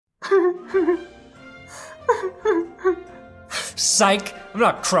Psych, I'm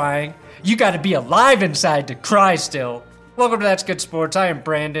not crying. You gotta be alive inside to cry still. Welcome to That's Good Sports. I am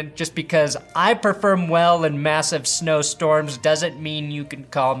Brandon. Just because I perform well in massive snowstorms doesn't mean you can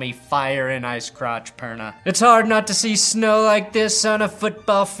call me Fire and Ice Crotch Perna. It's hard not to see snow like this on a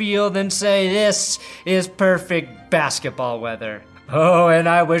football field and say this is perfect basketball weather. Oh, and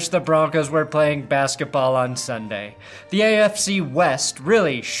I wish the Broncos were playing basketball on Sunday. The AFC West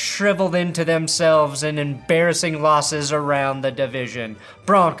really shriveled into themselves in embarrassing losses around the division.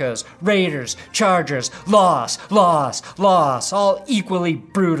 Broncos, Raiders, Chargers, loss, all equally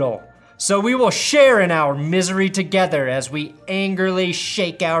brutal. So we will share in our misery together as we angrily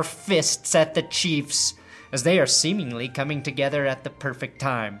shake our fists at the Chiefs, as they are seemingly coming together at the perfect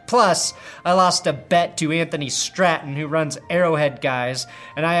time. Plus, I lost a bet to Anthony Stratton, who runs Arrowhead Guys,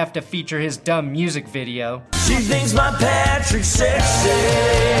 and I have to feature his dumb music video. She thinks my Patrick's sexy.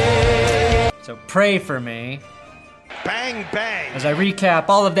 So pray for me. Bang, bang. As I recap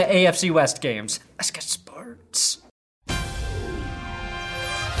all of the AFC West games. Let's get sports.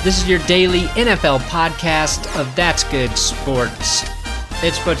 This is your daily NFL podcast of That's Good Sports.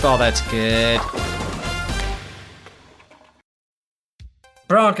 It's football that's good.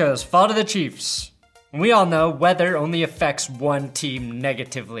 Broncos fall to the Chiefs. We all know weather only affects one team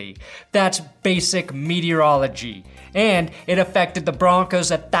negatively. That's basic meteorology. And it affected the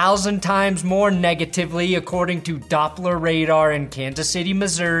Broncos 1,000 times more negatively according to Doppler radar in Kansas City,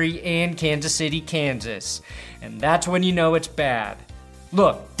 Missouri and Kansas City, Kansas. And that's when you know it's bad.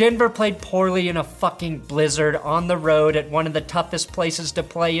 Look, Denver played poorly in a fucking blizzard on the road at one of the toughest places to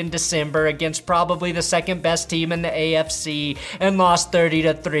play in December against probably the second best team in the AFC and lost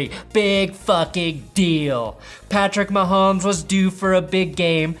 30-3. Big fucking deal. Patrick Mahomes was due for a big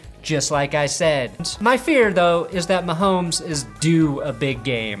game, just like I said. My fear, though, is that Mahomes is due a big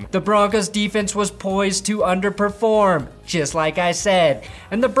game. The Broncos defense was poised to underperform, just like I said.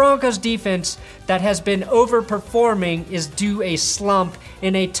 And the Broncos defense that has been overperforming is due a slump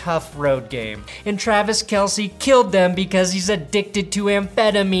in a tough road game. And Travis Kelce killed them because he's addicted to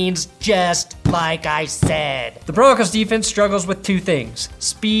amphetamines, just like I said. The Broncos defense struggles with two things: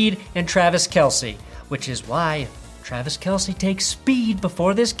 speed and Travis Kelce, which is why Travis Kelce takes speed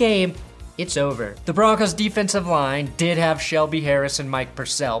before this game, it's over. The Broncos' defensive line did have Shelby Harris and Mike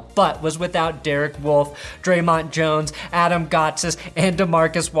Purcell, but was without Derek Wolfe, Draymond Jones, Adam Gotsis, and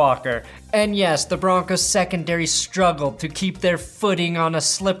DeMarcus Walker. And yes, the Broncos' secondary struggled to keep their footing on a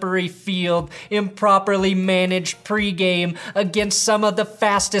slippery field, improperly managed pregame against some of the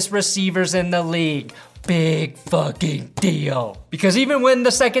fastest receivers in the league. Big fucking deal. Because even when the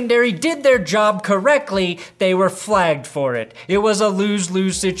secondary did their job correctly, they were flagged for it. It was a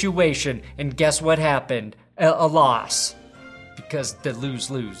lose-lose situation. And guess what happened? A loss. Because the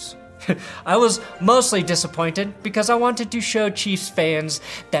lose-lose. I was mostly disappointed because I wanted to show Chiefs fans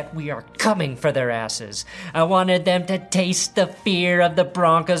that we are coming for their asses. I wanted them to taste the fear of the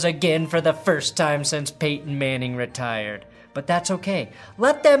Broncos again for the first time since Peyton Manning retired. But that's okay.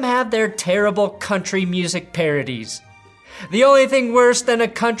 Let them have their terrible country music parodies. The only thing worse than a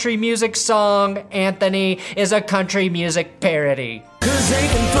country music song, Anthony, is a country music parody. 'Cause they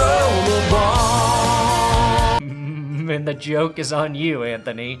can throw the ball. And the joke is on you,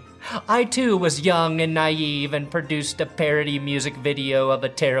 Anthony. I too was young and naive and produced a parody music video of a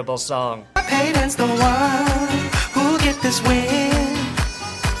terrible song. Peyton's the one who'll get this win.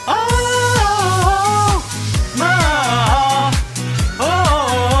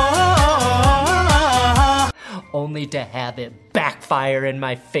 Only to have it backfire in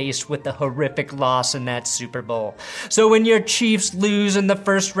my face with the horrific loss in that Super Bowl. So when your Chiefs lose in the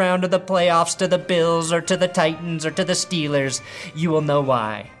first round of the playoffs to the Bills or to the Titans or to the Steelers, you will know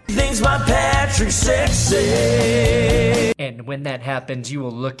why. Thinks my Patrick's sexy. And when that happens, you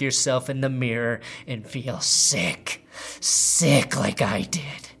will look yourself in the mirror and feel sick. Sick like I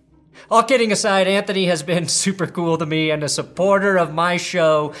did. All kidding aside, Anthony has been super cool to me and a supporter of my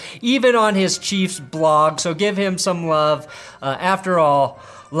show, even on his Chiefs blog, so give him some love. After all,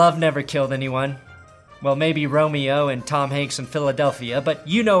 love never killed anyone. Well, maybe Romeo and Tom Hanks in Philadelphia, but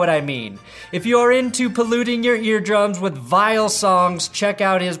you know what I mean. If you're into polluting your eardrums with vile songs, check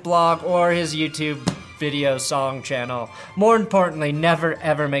out his blog or his YouTube video song channel. More importantly, never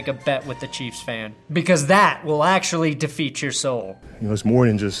ever make a bet with the Chiefs fan, because that will actually defeat your soul. You know, it's more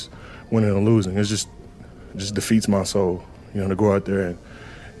than just winning and losing. It just defeats my soul, you know, to go out there and,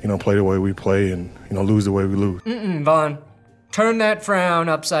 you know, play the way we play and, you know, lose the way we lose. Vaughn. Turn that frown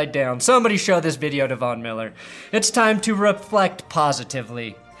upside down. Somebody show this video to Von Miller. It's time to reflect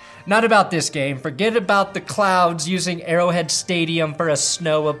positively. Not about this game. Forget about the Clouds using Arrowhead Stadium for a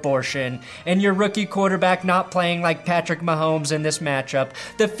snow abortion, and your rookie quarterback not playing like Patrick Mahomes in this matchup.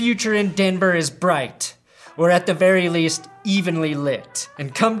 The future in Denver is bright, or at the very least, evenly lit.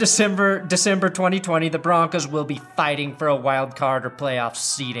 And come December 2020, the Broncos will be fighting for a wild card or playoff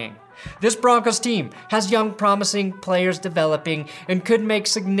seeding. This Broncos team has young, promising players developing and could make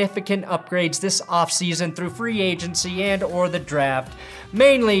significant upgrades this offseason through free agency and or the draft.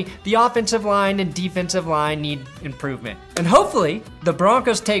 Mainly, the offensive line and defensive line need improvement. And hopefully, the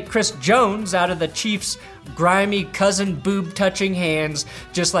Broncos take Chris Jones out of the Chiefs' grimy cousin boob-touching hands,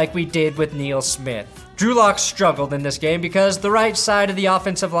 just like we did with Neil Smith. Drew Lock struggled in this game because the right side of the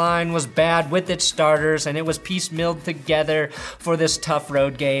offensive line was bad with its starters and it was piecemealed together for this tough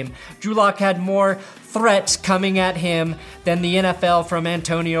road game. Drew Lock had more threats coming at him than the NFL from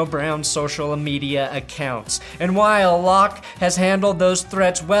Antonio Brown's social media accounts. And while Lock has handled those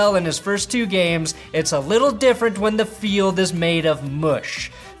threats well in his first 2 games, it's a little different when the field is made of mush.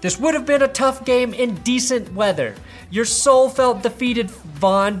 This would have been a tough game in decent weather. Your soul felt defeated,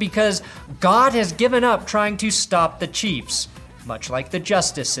 Vaughn, because God has given up trying to stop the Chiefs, much like the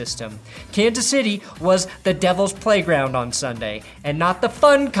justice system. Kansas City was the devil's playground on Sunday, and not the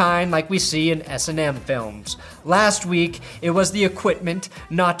fun kind like we see in S&M films. Last week, it was the equipment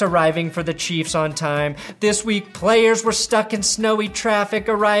not arriving for the Chiefs on time. This week, players were stuck in snowy traffic,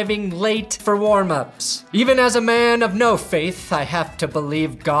 arriving late for warm-ups. Even as a man of no faith, I have to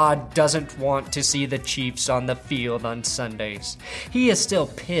believe God doesn't want to see the Chiefs on the field on Sundays. He is still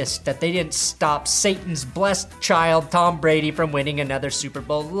pissed that they didn't stop Satan's blessed child, Tom Brady, from winning another Super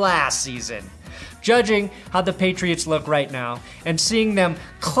Bowl last season. Judging how the Patriots look right now and seeing them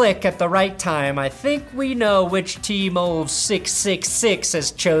click at the right time, I think we know which team old 666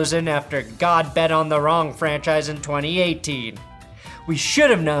 has chosen after God bet on the wrong franchise in 2018. We should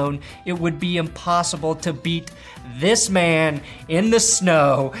have known it would be impossible to beat this man in the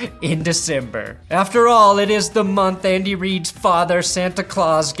snow in December. After all, it is the month Andy Reid's father, Santa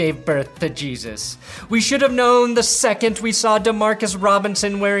Claus, gave birth to Jesus. We should have known the second we saw Demarcus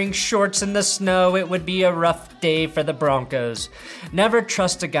Robinson wearing shorts in the snow, it would be a rough day for the Broncos. Never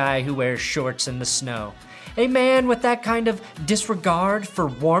trust a guy who wears shorts in the snow. A man with that kind of disregard for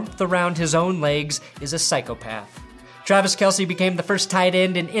warmth around his own legs is a psychopath. Travis Kelce became the first tight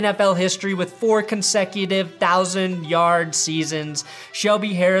end in NFL history with 4 consecutive 1,000-yard seasons.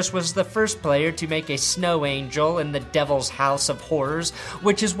 Shelby Harris was the first player to make a snow angel in the Devil's House of Horrors,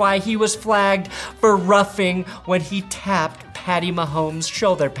 which is why he was flagged for roughing when he tapped Patty Mahomes'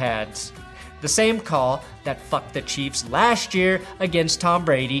 shoulder pads. The same call that fucked the Chiefs last year against Tom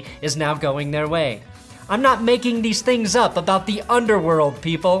Brady is now going their way. I'm not making these things up about the underworld,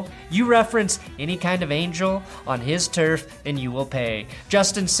 people. You reference any kind of angel on his turf and you will pay.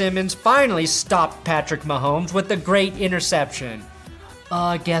 Justin Simmons finally stopped Patrick Mahomes with a great interception.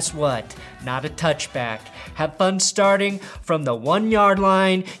 Guess what? Not a touchback. Have fun starting from the 1-yard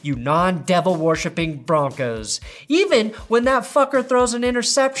line, you non-devil worshipping Broncos. Even when that fucker throws an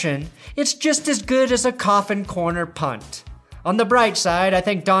interception, it's just as good as a coffin corner punt. On the bright side, I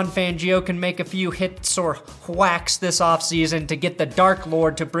think Don Fangio can make a few hits or whacks this offseason to get the Dark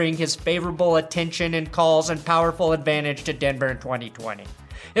Lord to bring his favorable attention and calls and powerful advantage to Denver in 2020.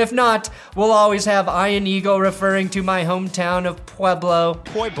 If not, we'll always have Ian Eagle referring to my hometown of Pueblo,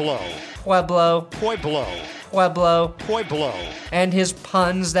 and his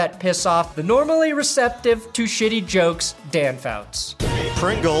puns that piss off the normally receptive to shitty jokes, Dan Fouts.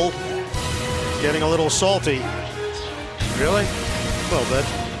 Pringle getting a little salty. Really? Well,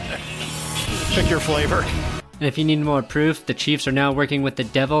 pick your flavor. And if you need more proof, the Chiefs are now working with the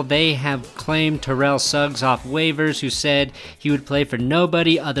devil. They have claimed Terrell Suggs off waivers, who said he would play for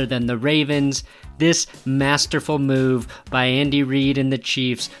nobody other than the Ravens. This masterful move by Andy Reid and the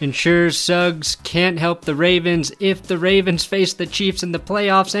Chiefs ensures Suggs can't help the Ravens if the Ravens face the Chiefs in the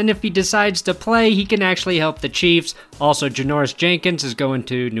playoffs, and if he decides to play, he can actually help the Chiefs. Also, Janoris Jenkins is going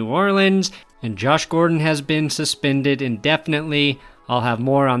to New Orleans, and Josh Gordon has been suspended indefinitely. I'll have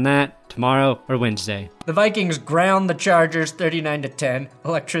more on that tomorrow or Wednesday. The Vikings ground the Chargers 39-10.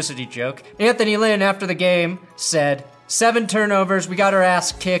 Electricity joke. Anthony Lynn, after the game, said, 7 turnovers, we got our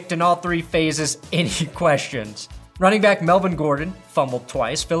ass kicked in all 3 phases. Any questions? Running back Melvin Gordon fumbled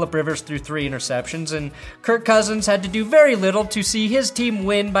twice. Phillip Rivers threw 3 interceptions, and Kirk Cousins had to do very little to see his team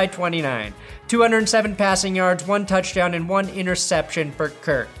win by 29. 207 passing yards, 1 touchdown, and 1 interception for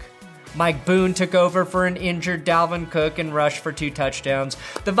Kirk. Mike Boone took over for an injured Dalvin Cook and rushed for 2 touchdowns.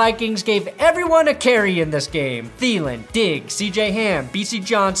 The Vikings gave everyone a carry in this game. Thielen, Diggs, CJ Ham, BC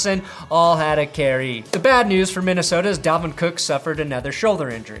Johnson all had a carry. The bad news for Minnesota is Dalvin Cook suffered another shoulder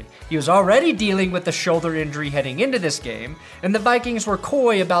injury. He was already dealing with the shoulder injury heading into this game, and the Vikings were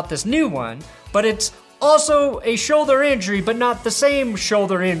coy about this new one, but it's also a shoulder injury, but not the same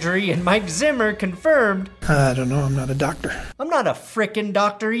shoulder injury, and Mike Zimmer confirmed, I don't know, I'm not a doctor. I'm not a frickin'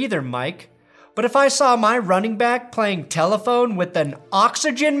 doctor either, Mike. But if I saw my running back playing telephone with an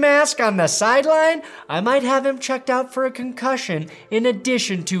oxygen mask on the sideline, I might have him checked out for a concussion in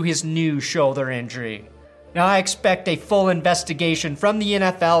addition to his new shoulder injury. Now, I expect a full investigation from the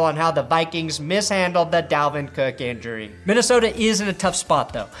NFL on how the Vikings mishandled the Dalvin Cook injury. Minnesota is in a tough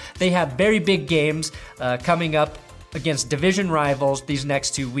spot, though. They have very big games coming up against division rivals these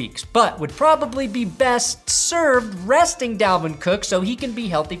next 2 weeks, but would probably be best served resting Dalvin Cook so he can be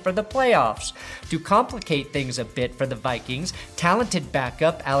healthy for the playoffs. To complicate things a bit for the Vikings, talented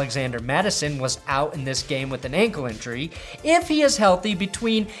backup Alexander Mattison was out in this game with an ankle injury. If he is healthy,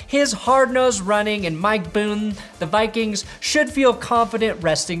 between his hard-nosed running and Mike Boone, the Vikings should feel confident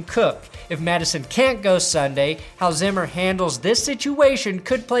resting Cook. If Madison can't go Sunday, how Zimmer handles this situation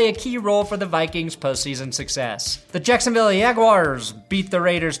could play a key role for the Vikings' postseason success. The Jacksonville Jaguars beat the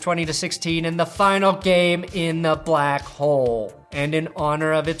Raiders 20-16 in the final game in the black hole. And in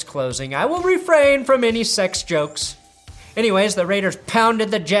honor of its closing, I will refrain from any sex jokes. Anyways, the Raiders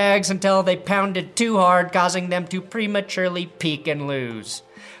pounded the Jags until they pounded too hard, causing them to prematurely peak and lose.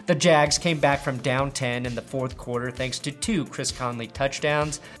 The Jags came back from down 10 in the fourth quarter thanks to 2 Chris Conley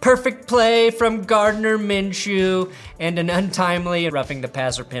touchdowns, perfect play from Gardner Minshew, and an untimely roughing the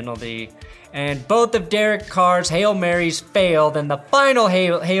passer penalty. And both of Derek Carr's Hail Marys failed, and the final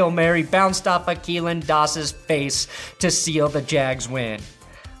Hail Mary bounced off of Keelan Doss's face to seal the Jags' win.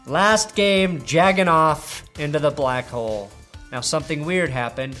 Last game, jagging off into the black hole. Now, something weird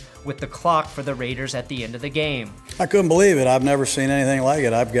happened with the clock for the Raiders at the end of the game. I couldn't believe it. I've never seen anything like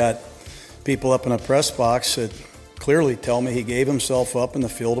it. I've got people up in a press box that clearly tell me he gave himself up in the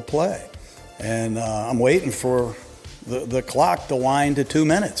field of play. And I'm waiting for the clock to wind to 2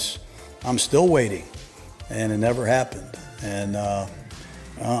 minutes. I'm still waiting, and it never happened. And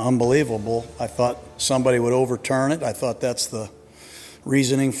unbelievable. I thought somebody would overturn it. I thought that's the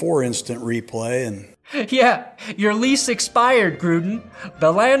reasoning for instant replay, and yeah, your lease expired, Gruden.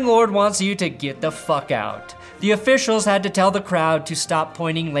 The landlord wants you to get the fuck out. The officials had to tell the crowd to stop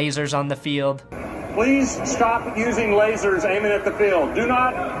pointing lasers on the field. Please stop using lasers aiming at the field. Do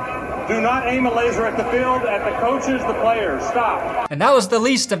not aim a laser at the field, at the coaches, the players. Stop. And that was the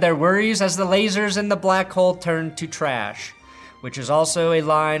least of their worries as the lasers in the black hole turned to trash, which is also a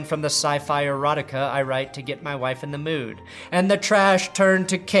line from the sci-fi erotica I write to get my wife in the mood. And the trash turned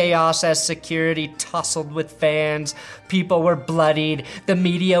to chaos as security tussled with fans, people were bloodied, the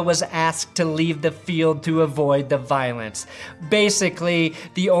media was asked to leave the field to avoid the violence. Basically,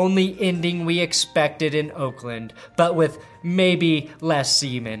 the only ending we expected in Oakland, but with maybe less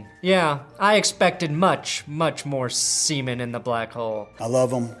semen. Yeah, I expected much, much more semen in the black hole. I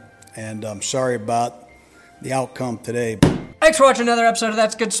love them, and I'm sorry about the outcome today. Thanks for watching another episode of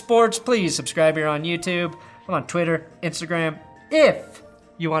That's Good Sports. Please subscribe here on YouTube. I'm on Twitter, Instagram, if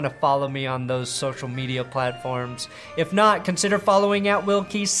you want to follow me on those social media platforms. If not, consider following at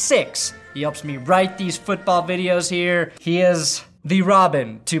Wilkie6. He helps me write these football videos here. He is the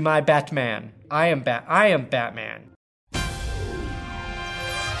Robin to my Batman. I am Batman.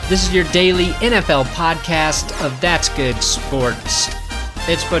 This is your daily NFL podcast of That's Good Sports.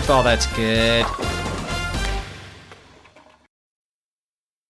 It's football that's good.